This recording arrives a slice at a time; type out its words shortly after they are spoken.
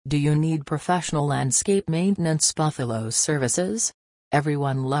Do you need professional landscape maintenance? Buffalo's services?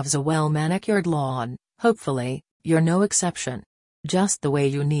 Everyone loves a well-manicured lawn, hopefully, you're no exception. Just the way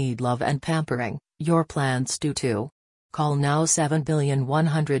you need love and pampering, your plants do too. Call now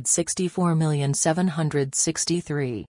 7,164,763.